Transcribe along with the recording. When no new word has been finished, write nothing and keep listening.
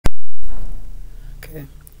Okay.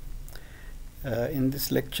 In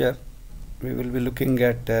this lecture, we will be looking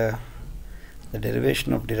at the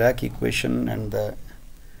derivation of Dirac equation and the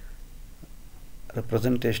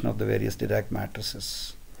representation of the various Dirac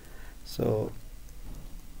matrices. So,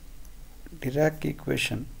 Dirac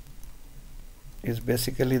equation is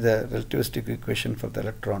basically the relativistic equation for the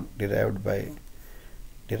electron derived by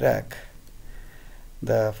Dirac.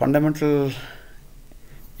 The fundamental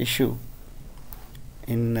issue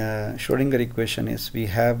in Schrodinger equation is we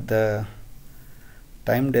have the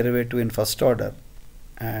time derivative in first order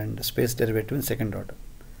and space derivative in second order.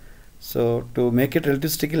 So to make it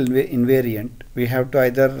relativistically invariant, we have to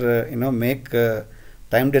either make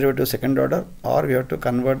time derivative second order, or we have to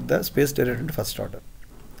convert the space derivative to first order.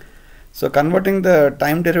 So converting the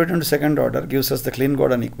time derivative into second order gives us the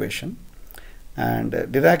Klein-Gordon equation, and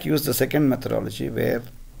Dirac used the second methodology where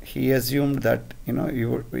he assumed that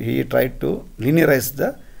he tried to linearize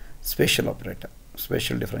the spatial operator,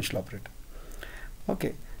 spatial differential operator.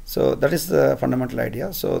 Okay, so that is the fundamental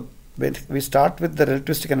idea. So we start with the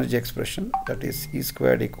relativistic energy expression, that is E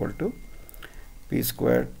squared equal to P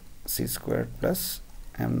squared C squared plus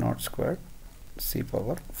M naught squared C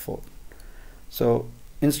power 4. So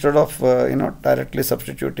instead of directly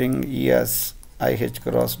substituting E as IH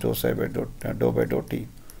cross dou psi by dou t,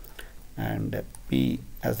 and P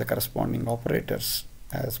as the corresponding operators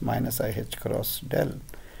as minus IH cross del,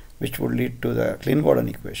 which would lead to the Klein-Gordon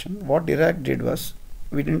equation, what Dirac did was,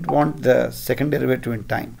 we didn't want the second derivative in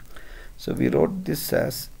time. So we wrote this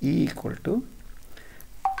as E equal to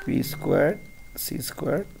P squared C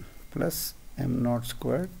squared plus M naught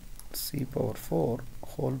squared C power 4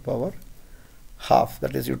 whole power half.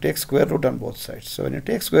 That is, you take square root on both sides. So when you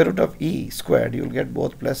take square root of E squared, you will get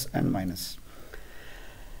both plus and minus.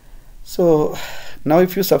 So now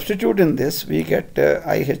if you substitute in this, we get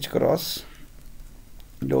IH cross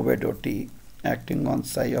dou by dou t acting on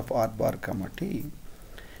psi of r bar comma t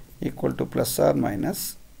equal to plus or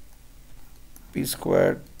minus P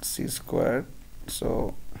squared C squared.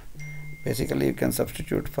 So basically you can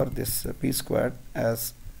substitute for this P squared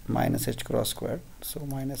as minus H cross squared. So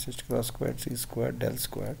minus H cross squared C squared del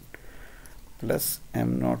squared plus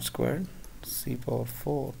M naught squared C power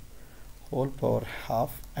 4 whole power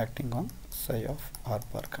half acting on psi of r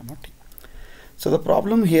bar comma t. So the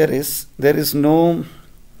problem here is there is no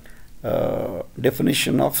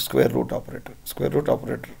definition of square root operator. Square root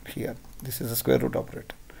operator here. This is a square root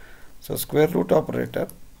operator. So square root operator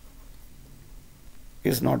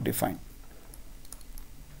is not defined.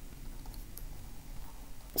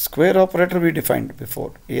 Square operator we defined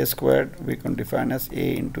before. A squared we can define as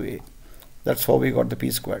A into A. That's how we got the P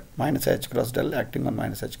squared. Minus H cross del acting on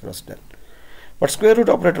minus H cross del. But square root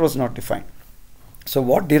operator was not defined. So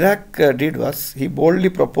what Dirac did was, he boldly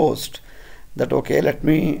proposed that, okay, let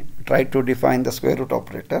me try to define the square root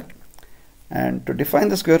operator. And to define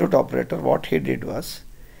the square root operator, what he did was,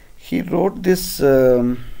 he wrote this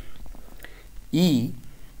E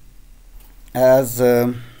as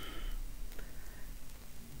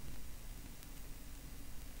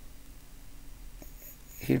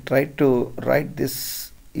he tried to write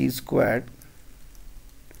this E squared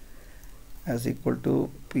as equal to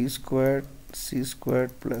P squared C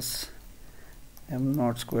squared plus M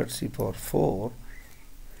naught squared C power 4.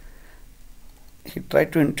 He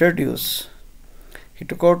tried to introduce, he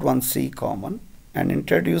took out one C common and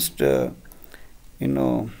introduced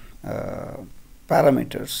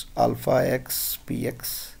parameters alpha x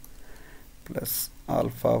px plus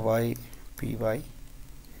alpha y py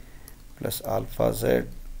plus alpha z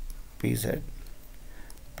pz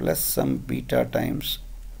plus some beta times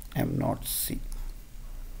M naught c.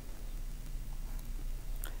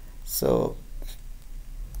 So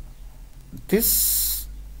this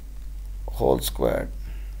whole squared,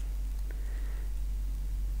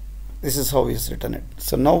 this is how he's written it.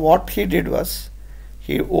 So now what he did was,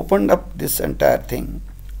 he opened up this entire thing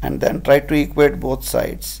and then tried to equate both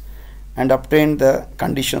sides and obtained the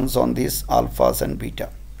conditions on these alphas and beta,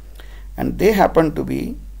 and they happen to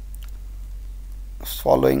be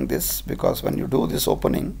following this, because when you do this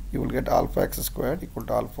opening, you will get alpha x squared equal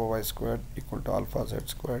to alpha y squared equal to alpha z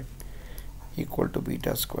squared equal to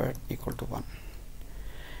beta squared equal to 1.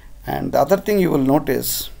 And the other thing you will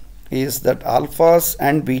notice is that alphas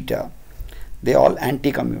and beta, they all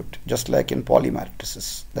anti-commute, just like in Pauli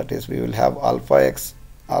matrices. That is, we will have alpha x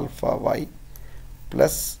alpha y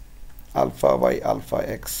plus alpha y alpha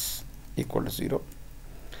x equal to 0.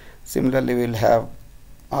 Similarly, we will have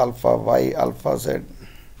alpha y alpha z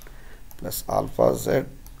plus alpha z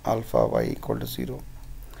alpha y equal to 0.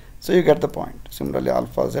 So you get the point. Similarly,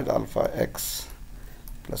 alpha z alpha x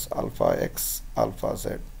plus alpha x alpha z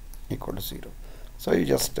equal to 0. So you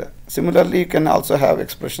just similarly you can also have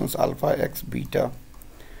expressions alpha x beta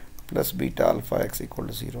plus beta alpha x equal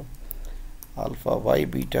to 0, alpha y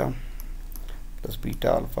beta plus beta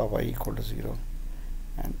alpha y equal to 0,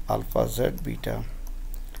 and alpha z beta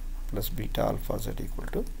plus beta alpha z equal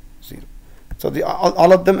to 0. So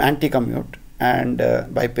all of them anti-commute and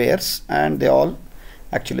by pairs, and they all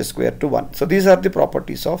actually square to 1. So these are the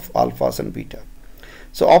properties of alphas and beta.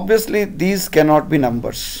 So obviously these cannot be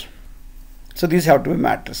numbers. So these have to be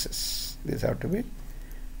matrices. These have to be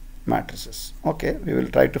matrices. Okay, we will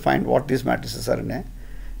try to find what these matrices are in a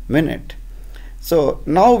minute. So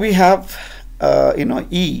now we have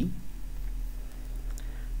E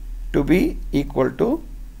to be equal to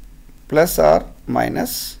plus or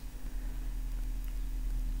minus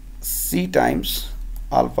C times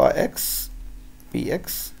alpha x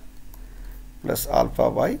px plus alpha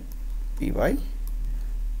y py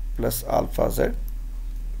plus alpha z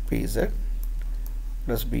pz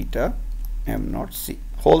plus beta m naught c,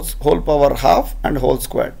 whole power half and whole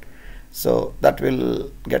squared. So that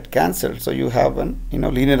will get cancelled. So you have an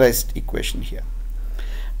linearized equation here.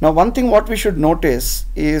 Now one thing what we should notice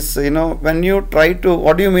is when you try to,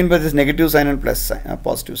 what do you mean by this negative sign and plus sign,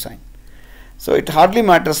 positive sign? So it hardly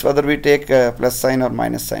matters whether we take a plus sign or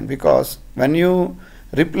minus sign, because when you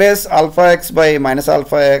replace alpha x by minus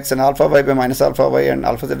alpha x and alpha y by minus alpha y and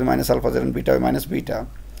alpha z by minus alpha z and beta by minus beta,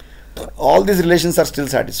 all these relations are still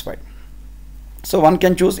satisfied. So one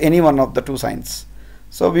can choose any one of the two signs.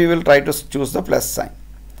 So we will try to choose the plus sign,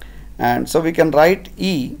 and so we can write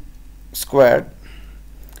E squared.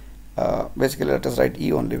 Basically let us write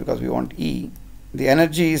E only because we want E. The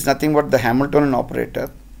energy is nothing but the Hamiltonian operator,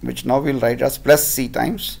 which now we will write as plus C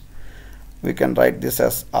times. We can write this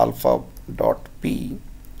as alpha dot P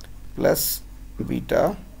plus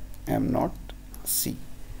beta m naught C.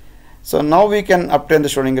 So now we can obtain the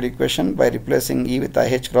Schrodinger equation by replacing E with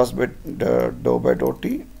IH cross by dou by dou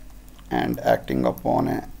t and acting upon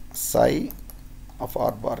a psi of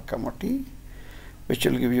r bar comma t, which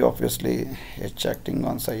will give you obviously H acting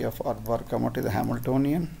on psi of r bar comma t, the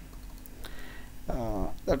Hamiltonian.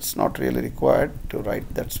 That's not really required to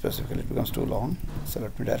write that specifically, it becomes too long. So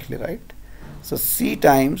let me directly write. So C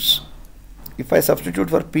times, if I substitute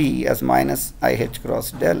for P as minus IH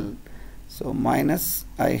cross del, so minus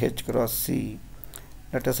IH cross C,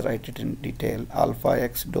 let us write it in detail, alpha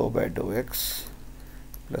x dou by dou x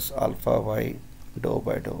plus alpha y dou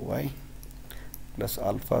by dou y plus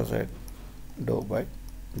alpha z dou by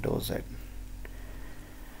dou z,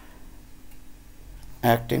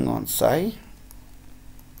 acting on psi,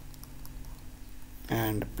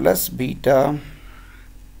 and plus beta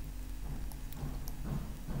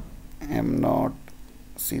m naught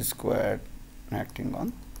c squared acting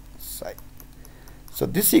on psi. So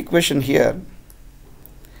this equation here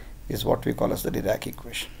is what we call as the Dirac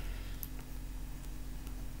equation.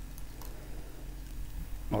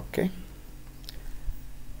 Okay.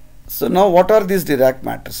 So now what are these Dirac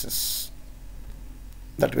matrices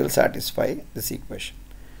that will satisfy this equation?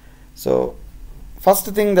 So first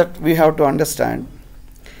thing that we have to understand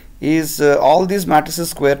is all these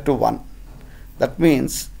matrices square to 1. That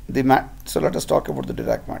means so let us talk about the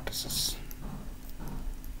Dirac matrices.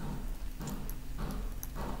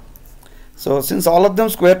 So since all of them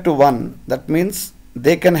square to 1, that means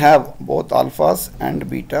they can have both alphas and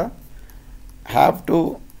beta have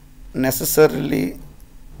to necessarily,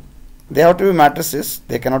 they have to be matrices,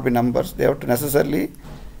 they cannot be numbers, they have to necessarily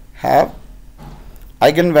have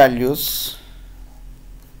eigenvalues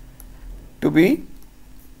to be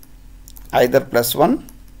either plus 1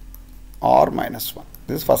 or minus 1.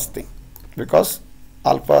 This is first thing, because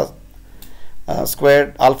alpha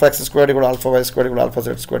squared, alpha x squared equal to alpha y squared equal to alpha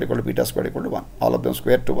z squared equal to beta squared equal to 1. All of them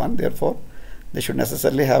square to 1, therefore they should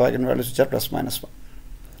necessarily have eigenvalues which are plus minus 1.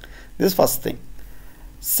 This is first thing.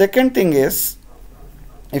 Second thing is,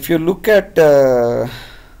 if you look at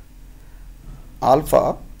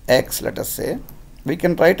alpha x, let us say, we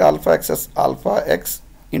can write alpha x as alpha x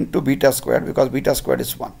into beta squared, because beta squared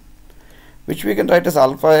is 1, which we can write as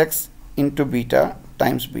alpha x into beta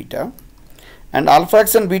times beta, and alpha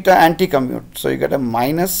x and beta anti-commute, so you get a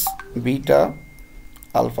minus beta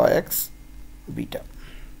alpha x beta.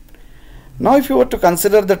 Now if you were to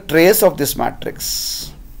consider the trace of this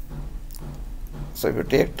matrix, so if you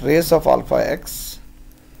take trace of alpha x,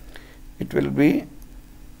 it will be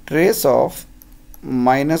trace of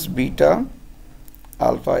minus beta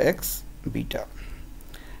alpha x beta.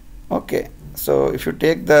 Okay, so if you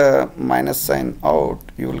take the minus sign out,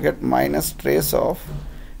 you will get minus trace of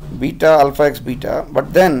beta alpha x beta,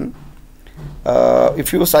 but then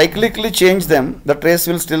if you cyclically change them, the trace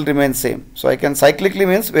will still remain same. So I can cyclically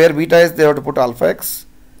means where beta is there to put alpha x,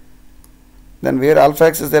 then where alpha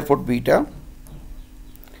x is there put beta,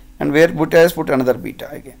 and where beta is put another beta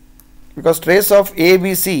again. Because trace of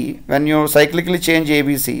ABC, when you cyclically change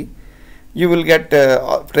ABC, you will get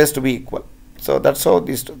trace to be equal. So that's how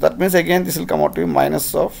this, that means again this will come out to be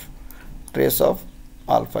minus of trace of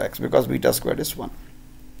alpha x, because beta squared is 1.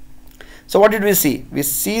 So what did we see? We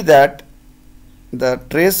see that the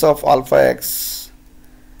trace of alpha x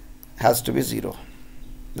has to be 0.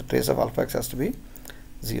 The trace of alpha x has to be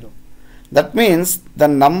 0. That means the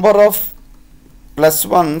number of plus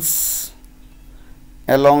ones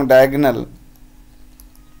along diagonal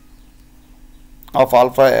of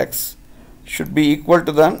alpha x should be equal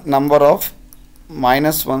to the number of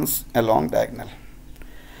minus ones along diagonal.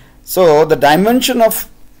 So the dimension of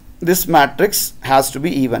this matrix has to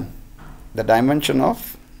be even. The dimension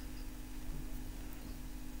of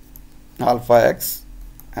alpha x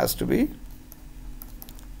has to be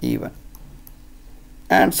even,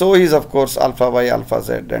 and so is of course alpha y, alpha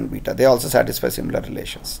z and beta. They also satisfy similar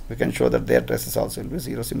relations. We can show that their traces also will be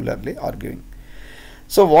 0, similarly arguing.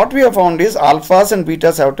 So what we have found is alphas and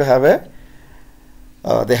betas have to have a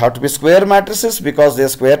they have to be square matrices because they are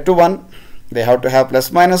square to 1. They have to have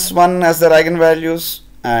plus minus 1 as their eigenvalues,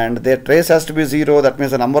 and their trace has to be 0. That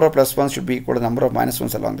means the number of plus 1s should be equal to the number of minus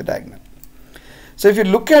 1s along the diagonal. So if you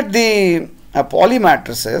look at the poly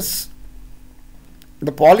matrices,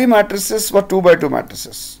 the poly matrices were 2 by 2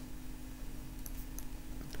 matrices.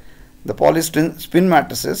 The poly spin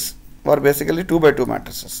matrices were basically 2 by 2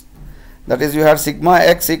 matrices. That is, you had sigma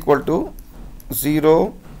x equal to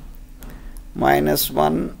 0, minus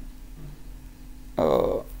 1,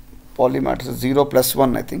 poly matrices 0 plus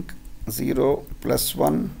 1, I think 0 plus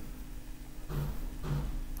 1,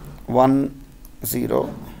 1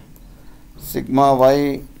 0. Sigma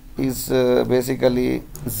y is basically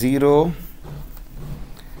 0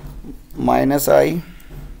 minus I,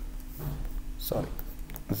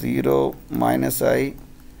 0 minus I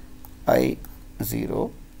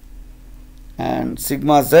 0, and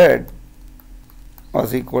sigma z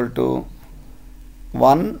was equal to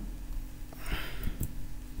 1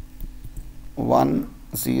 1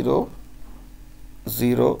 0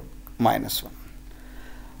 0 minus 1.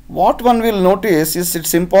 What one will notice is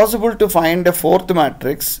it's impossible to find a fourth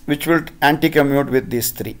matrix which will anti-commute with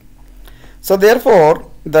these three. So therefore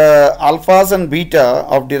the alphas and beta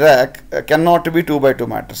of Dirac cannot be 2 by 2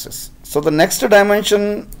 matrices. So the next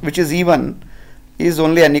dimension which is even is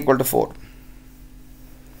only n equal to 4.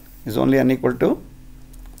 Is only n equal to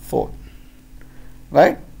 4.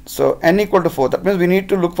 Right? So n equal to 4. That means we need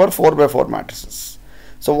to look for 4 by 4 matrices.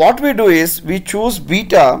 So what we do is we choose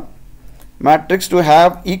beta matrix to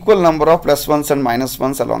have equal number of plus ones and minus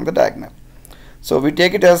ones along the diagonal. So we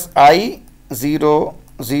take it as I 0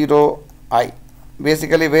 0 I.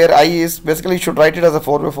 Basically where I is, basically you should write it as a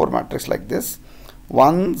 4 by 4 matrix like this.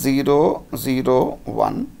 1 0 0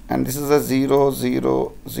 1, and this is a 0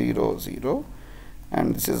 0 0 0,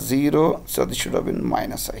 and this is 0, so this should have been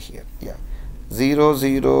minus I here. Yeah, 0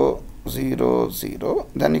 0 0 0,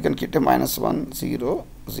 then you can keep a minus 1 0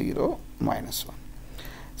 0 minus 1.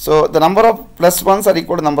 So the number of plus ones are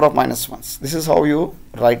equal to number of minus ones. This is how you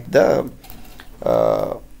write the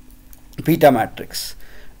beta matrix.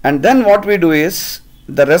 And then what we do is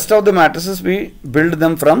the rest of the matrices we build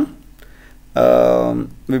them from the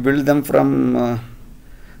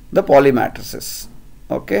poly matrices.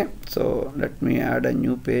 Okay, so let me add a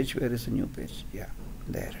new page. Where is the new page? Yeah,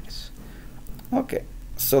 there it is. Okay,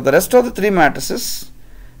 so the rest of the three matrices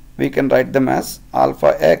we can write them as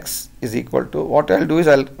alpha x is equal to, what I'll do is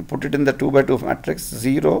I'll put it in the 2 by 2 matrix,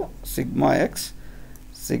 0 sigma x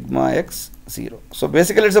 0. So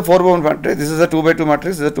basically it's a 4 by 1 matrix. This is a 2 by 2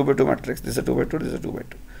 matrix, this is a 2 by 2 matrix, this is a 2 by 2, this is a 2 by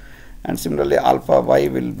 2. And similarly alpha y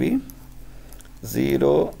will be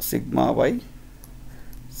 0 sigma y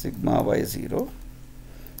 0,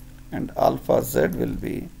 and alpha z will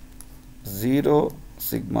be 0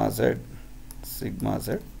 sigma z 0.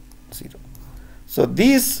 So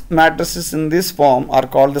these matrices in this form are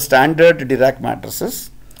called the standard Dirac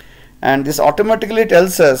matrices, and this automatically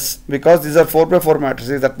tells us, because these are 4 by 4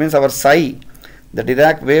 matrices, that means our psi, the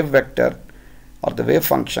Dirac wave vector or the wave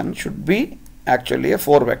function, should be actually a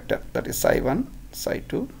 4 vector, that is psi 1, psi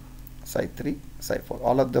 2, psi 3, psi 4,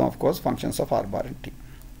 all of them of course functions of r bar and t.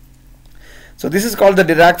 So this is called the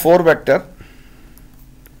Dirac 4 vector,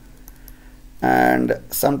 and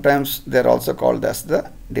sometimes they are also called as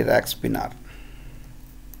the Dirac spinor.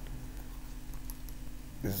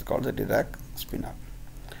 This is called the Dirac spinor.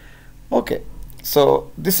 Okay,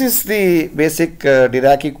 So this is the basic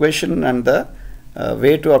Dirac equation and the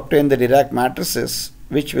way to obtain the Dirac matrices,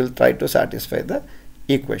 which will try to satisfy the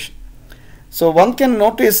equation. So one can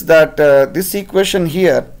notice that this equation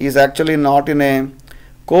here is actually not in a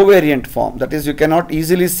covariant form. That is, you cannot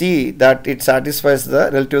easily see that it satisfies the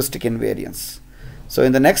relativistic invariance. So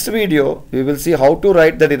in the next video, we will see how to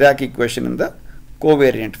write the Dirac equation in the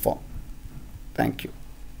covariant form. Thank you.